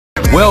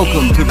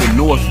Welcome to the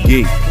North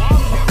Gate.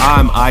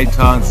 I'm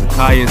Aitan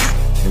Zacchaeus,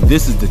 and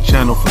this is the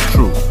channel for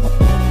truth.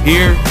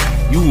 Here,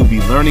 you will be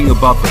learning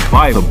about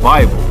the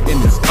Bible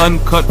in its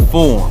uncut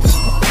form,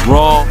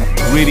 raw,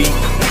 gritty,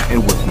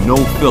 and with no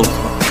filter.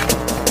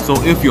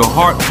 So if your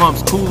heart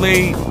pumps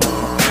Kool-Aid,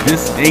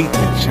 this ain't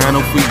the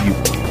channel for you.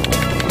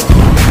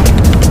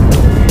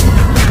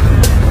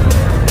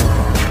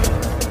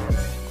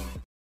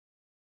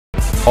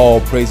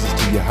 All praises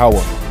to Yahweh,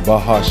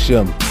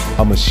 Bahashem,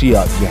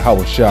 Hamashiach,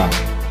 Yahweh Shah.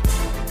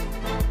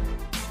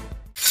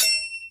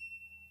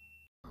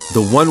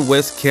 The One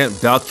West Camp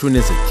doctrine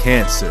is a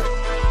cancer,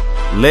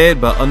 led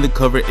by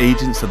undercover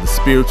agents of the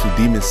spiritual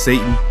demon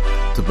Satan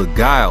to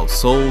beguile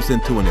souls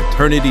into an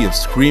eternity of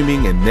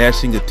screaming and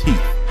gnashing of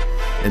teeth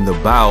in the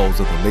bowels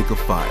of the lake of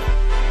fire.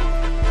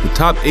 The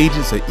top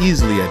agents are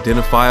easily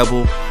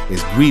identifiable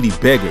as greedy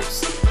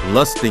beggars,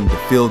 lusting to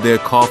fill their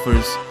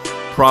coffers,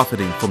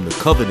 profiting from the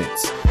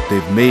covenants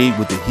they've made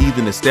with the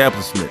heathen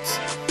establishments,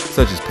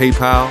 such as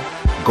PayPal,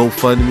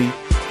 GoFundMe,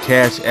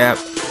 Cash App,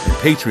 and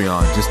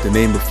Patreon, just to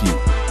name a few.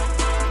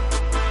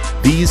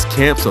 These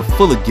camps are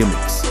full of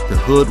gimmicks to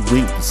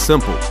hoodwink the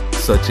simple,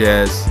 such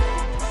as,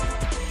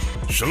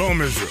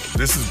 Shalom Israel,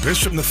 this is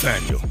Bishop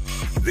Nathaniel.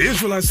 The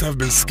Israelites have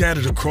been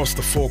scattered across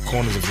the four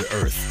corners of the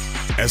earth,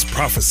 as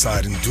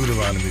prophesied in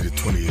Deuteronomy, the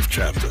 20th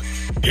chapter.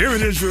 Here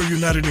in Israel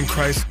United in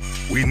Christ,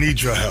 we need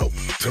your help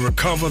to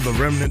recover the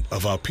remnant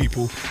of our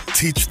people,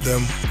 teach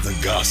them the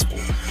gospel.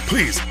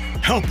 Please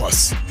help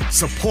us,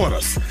 support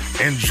us,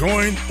 and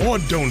join or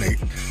donate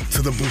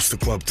to the Booster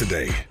Club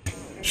today.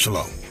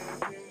 Shalom.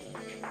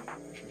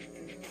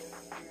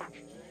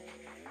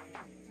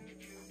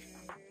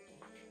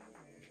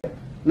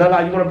 Now,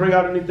 you want to bring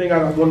out anything? I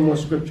got one more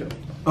scripture.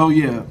 Oh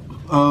yeah.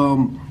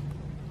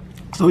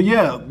 So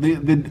yeah,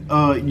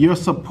 your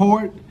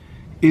support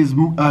is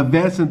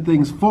advancing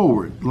things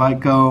forward.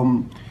 Like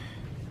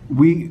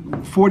we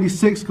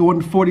 46 going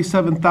to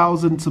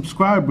 47,000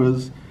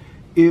 subscribers.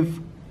 If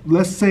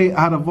let's say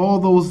out of all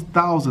those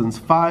thousands,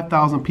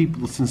 5,000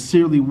 people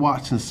sincerely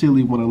watch,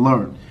 sincerely want to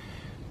learn.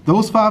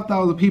 Those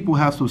 5,000 people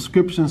have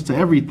subscriptions to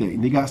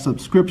everything. They got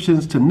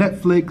subscriptions to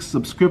Netflix,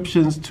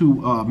 subscriptions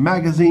to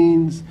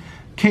magazines,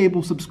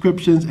 cable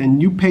subscriptions,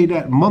 and you pay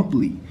that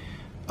monthly.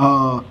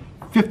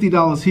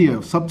 $50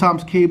 here.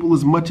 Sometimes cable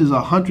as much as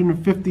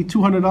 $150,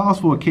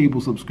 $200 for a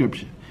cable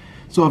subscription.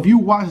 So if you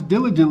watch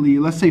diligently,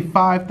 let's say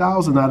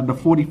 5,000 out of the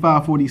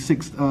 45,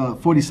 46,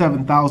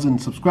 47,000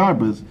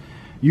 subscribers,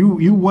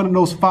 you one of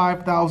those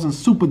 5,000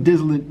 super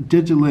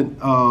vigilant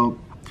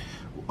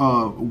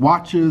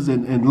watchers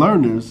and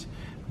learners,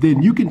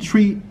 then you can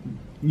treat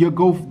your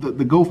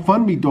the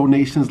GoFundMe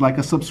donations like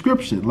a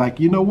subscription. Like,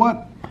 you know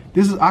what?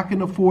 I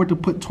can afford to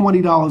put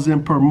 $20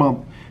 in per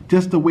month,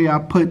 just the way I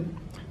put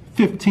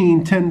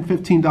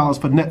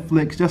 $15 for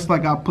Netflix, just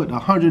like I put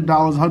 $100,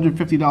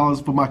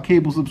 $150 for my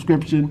cable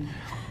subscription.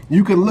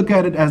 You can look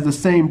at it as the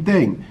same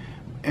thing.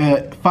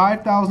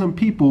 5,000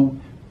 people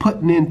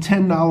putting in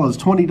 $10,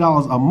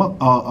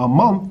 $20 a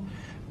month,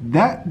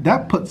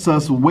 that puts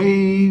us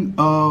way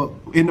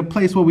in a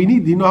place where we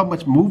need. Do you know how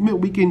much movement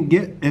we can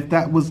get if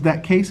that was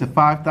that case? If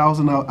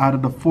 5,000 out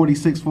of the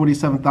 46,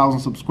 47,000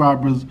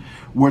 subscribers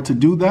were to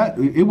do that,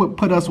 it would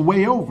put us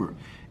way over.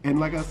 And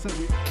like I said,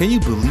 can you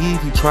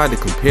believe you tried to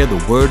compare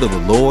the word of the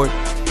Lord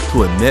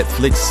to a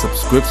Netflix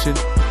subscription?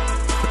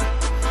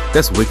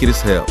 That's wicked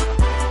as hell.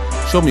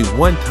 Show me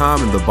one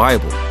time in the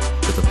Bible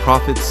that the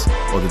prophets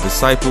or the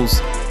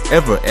disciples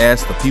ever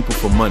asked the people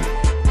for money.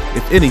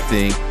 If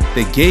anything,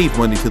 they gave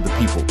money to the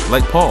people,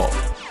 like Paul.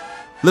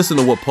 Listen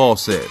to what Paul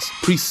says,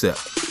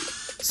 precept.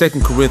 2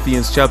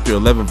 Corinthians chapter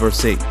 11,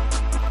 verse 8.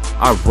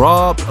 I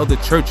robbed other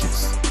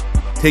churches,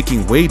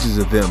 taking wages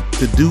of them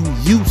to do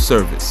you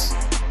service.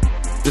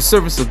 The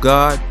service of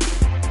God,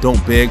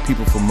 don't beg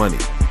people for money.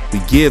 We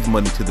give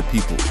money to the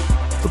people.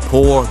 The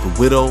poor, the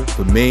widow,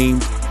 the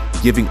maimed,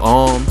 giving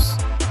alms.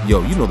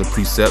 Yo, you know the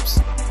precepts.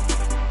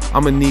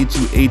 I'm gonna need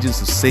you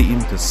agents of Satan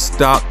to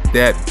stop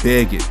that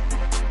begging.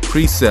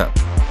 Precept.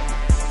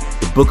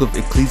 The book of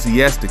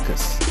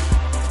Ecclesiasticus,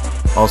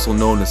 also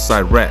known as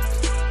Sirach,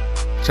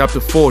 chapter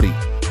 40,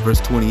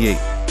 verse 28.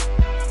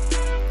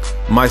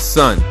 My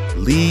son,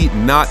 lead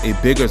not a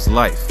beggar's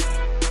life,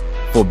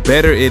 for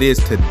better it is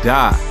to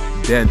die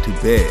than to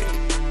beg.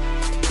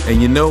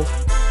 And you know,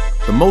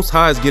 the Most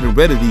High is getting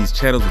rid of these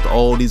channels with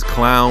all these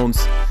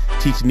clowns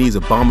teaching these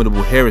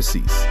abominable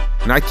heresies.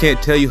 And I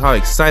can't tell you how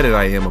excited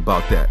I am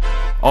about that.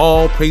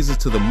 All praises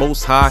to the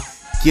Most High.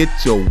 Get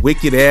your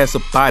wicked ass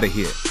up out of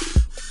here.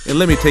 And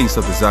let me tell you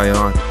something,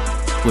 Zion.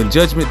 When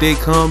Judgment Day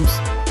comes,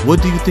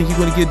 what do you think you're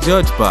going to get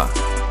judged by?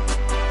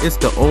 It's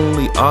the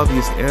only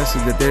obvious answer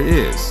that there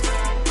is.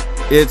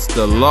 It's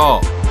the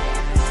law.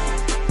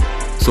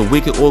 So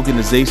wicked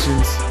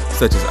organizations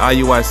such as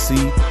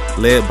IUIC,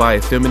 led by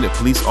effeminate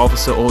police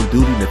officer on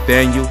duty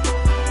Nathaniel,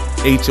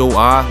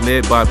 HOI,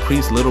 led by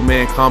priest Little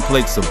Man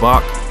Complex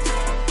Sabak,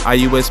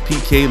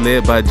 IUSPK,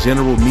 led by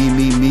General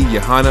Me,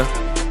 Johanna,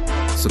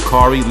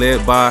 Sakari,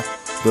 led by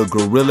the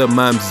Guerrilla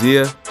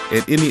Mamzir,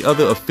 and any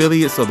other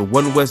affiliates of the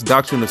One West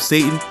doctrine of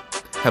Satan,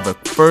 have a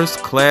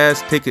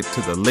first-class ticket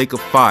to the lake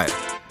of fire,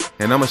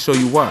 and I'm going to show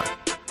you why.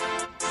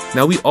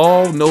 Now, we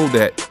all know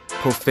that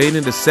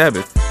profaning the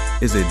Sabbath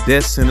is a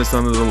death sentence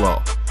under the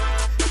law.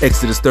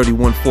 Exodus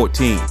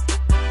 31:14.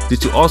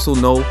 Did you also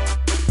know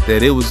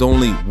that it was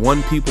only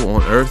one people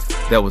on earth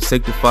that was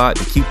sanctified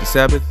to keep the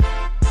Sabbath?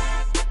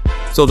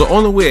 So the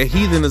only way a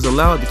heathen is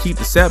allowed to keep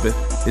the Sabbath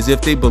is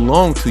if they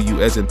belong to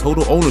you as in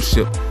total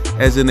ownership,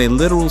 as in a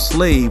literal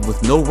slave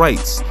with no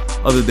rights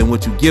other than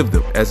what you give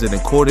them, as in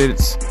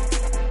accordance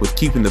with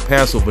keeping the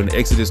Passover in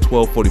Exodus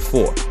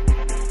 12:44.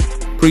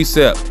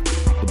 Precept,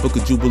 the book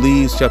of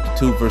Jubilees, chapter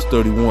 2, verse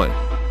 31.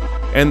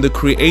 And the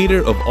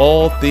creator of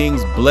all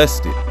things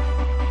blessed it,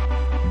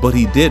 but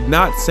he did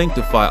not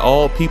sanctify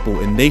all people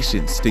and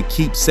nations to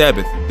keep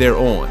Sabbath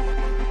thereon,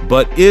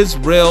 but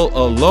Israel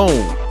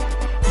alone,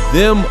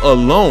 them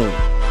alone,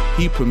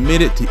 he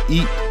permitted to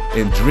eat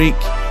and drink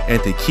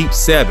and to keep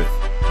Sabbath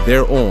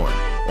thereon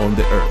on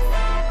the earth.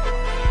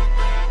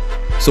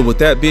 So with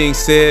that being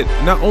said,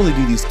 not only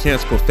do these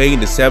camps profane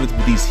the Sabbath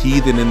with these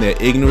heathen in their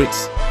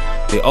ignorance,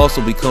 they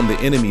also become the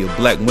enemy of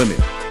black women,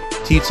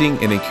 teaching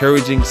and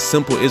encouraging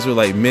simple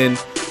Israelite men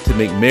to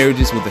make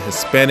marriages with the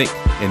Hispanic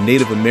and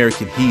Native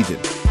American heathen.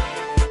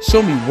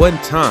 Show me one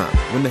time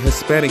when the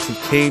Hispanics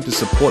have came to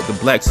support the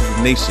blacks as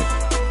a nation.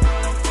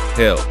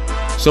 Hell,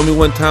 show me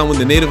one time when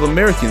the Native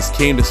Americans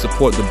came to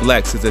support the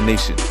blacks as a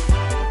nation.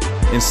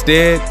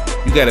 Instead,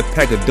 you got a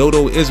pack of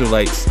dodo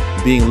Israelites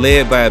being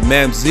led by a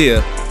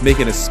mamzer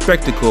making a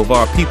spectacle of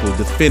our people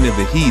defending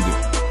the heathen.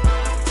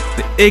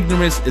 The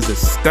ignorance is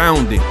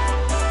astounding.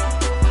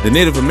 The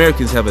Native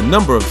Americans have a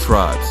number of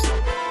tribes,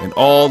 and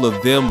all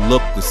of them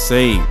look the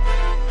same.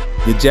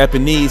 The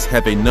Japanese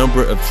have a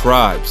number of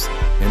tribes,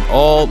 and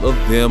all of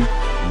them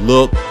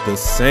look the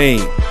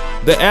same.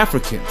 The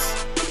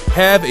Africans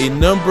have a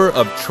number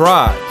of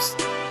tribes,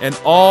 and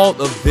all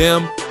of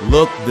them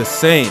look the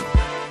same.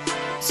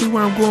 See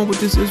where I'm going with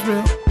this,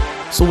 Israel?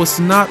 So it's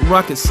not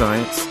rocket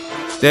science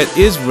that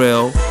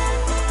Israel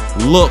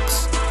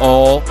looks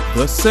all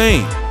the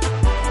same.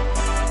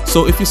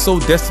 So if you're so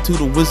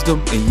destitute of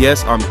wisdom, and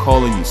yes, I'm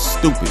calling you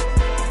stupid,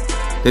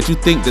 that you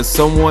think that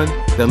someone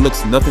that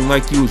looks nothing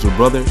like you is your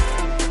brother,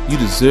 you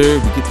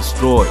deserve to get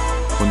destroyed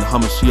when the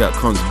Hamashiach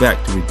comes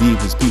back to redeem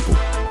his people.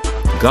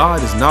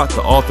 God is not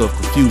the author of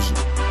confusion.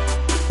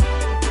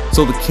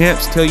 So the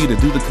camps tell you to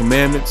do the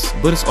commandments,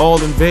 but it's all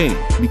in vain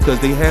because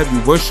they have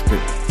you worshiping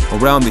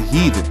around the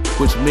heathen,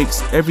 which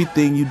makes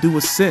everything you do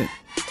a sin.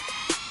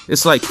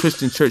 It's like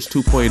Christian Church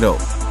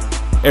 2.0.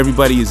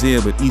 Everybody is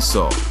in but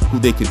Esau, who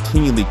they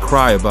continually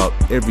cry about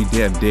every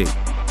damn day.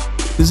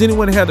 Does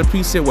anyone have the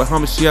precept where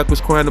Hamashiach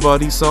was crying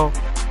about Esau?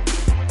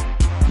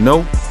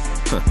 No?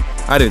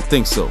 I didn't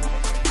think so.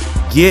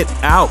 Get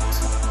out.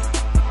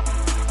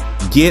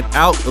 Get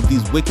out of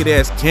these wicked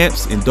ass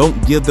camps and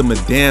don't give them a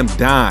damn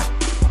dime.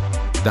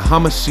 The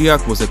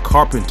Hamashiach was a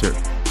carpenter.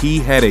 He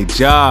had a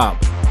job.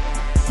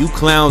 You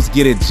clowns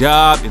get a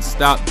job and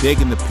stop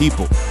begging the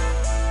people.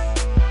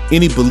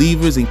 Any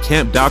believers in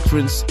camp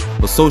doctrines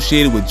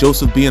associated with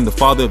Joseph being the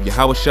father of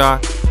Yahushua,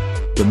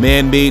 the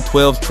man-made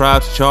 12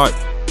 tribes chart,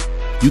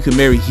 you can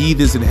marry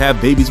heathens and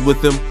have babies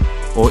with them,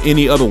 or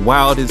any other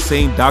wild,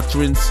 insane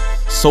doctrines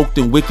soaked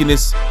in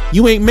wickedness,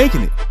 you ain't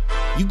making it.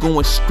 You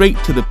going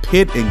straight to the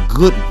pit and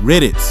good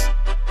riddance.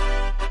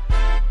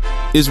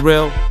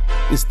 Israel,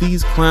 it's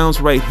these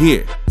clowns right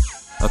here,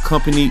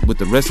 accompanied with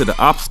the rest of the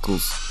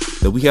obstacles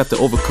that we have to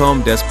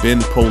overcome that's been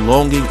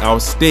prolonging our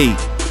stay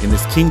in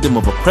this kingdom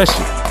of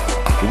oppression,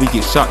 where we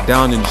get shot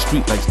down in the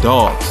street like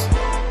dogs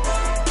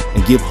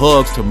and give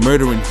hugs to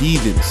murdering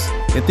heathens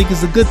and think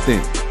it's a good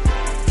thing.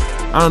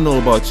 I don't know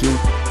about you,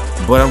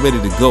 but I'm ready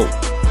to go.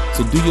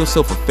 So do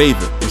yourself a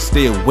favor and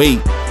stay away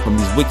from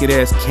these wicked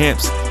ass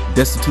camps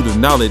destitute of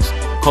knowledge,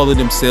 calling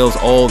themselves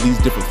all these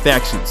different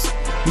factions,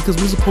 because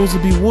we're supposed to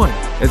be one,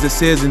 as it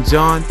says in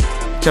John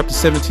chapter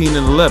 17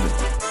 and 11.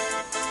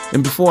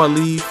 And before I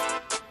leave,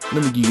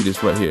 let me give you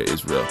this right here,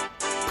 Israel.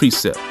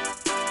 Precept.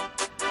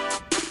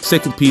 2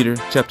 Peter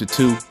chapter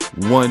 2,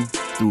 1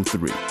 through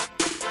 3.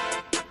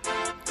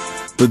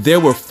 But there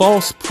were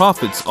false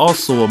prophets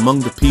also among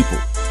the people,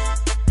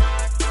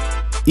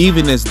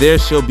 even as there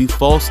shall be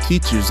false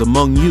teachers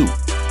among you,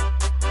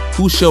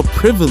 who shall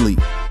privily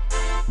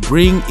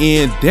bring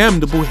in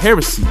damnable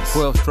heresies,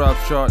 12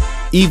 tribes chart,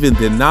 even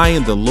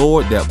denying the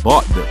Lord that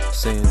bought them,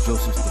 saying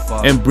Joseph's the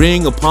father, and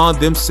bring upon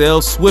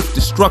themselves swift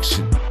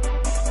destruction.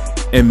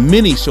 And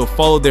many shall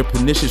follow their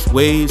pernicious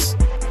ways,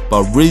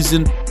 by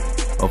reason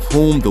of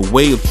whom the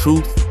way of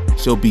truth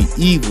shall be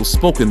evil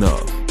spoken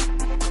of.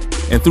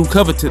 And through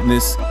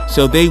covetousness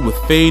shall they with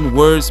feigned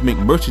words make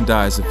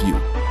merchandise of you,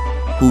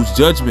 whose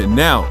judgment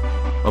now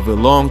of a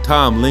long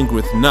time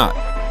lingereth not,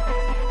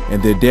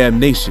 and their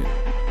damnation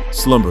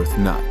slumbereth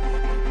not.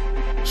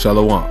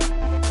 Shalom.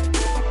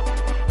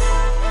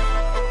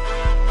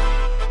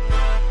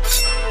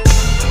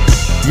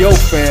 Yo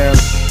fam,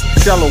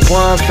 shalom,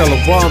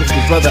 shalom, it's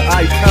your brother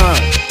Icon.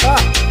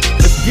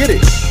 Let's get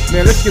it.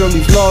 Man, let's get on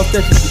these laws,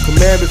 statutes, and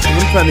commandments,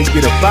 because I'm trying to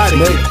get a body.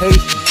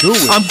 Meditation. Do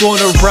it. I'm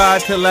gonna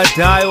ride till I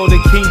die or the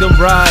kingdom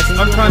rise.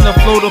 I'm trying to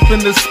float up in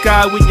the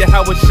sky with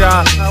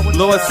Yasharahla.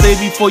 Lord,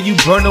 save me before you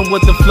burn them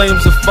with the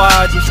flames of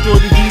fire. Destroy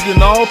the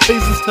heathen, all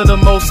praises to the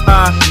Most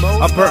High.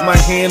 I burnt my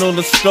hand on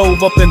the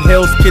stove up in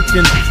Hell's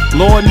Kitchen.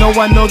 Lord,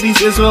 I know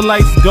these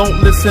Israelites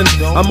don't listen.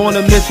 I'm on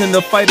a mission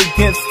to fight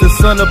against the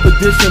son of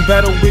perdition.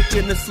 Battle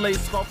wickedness, slay,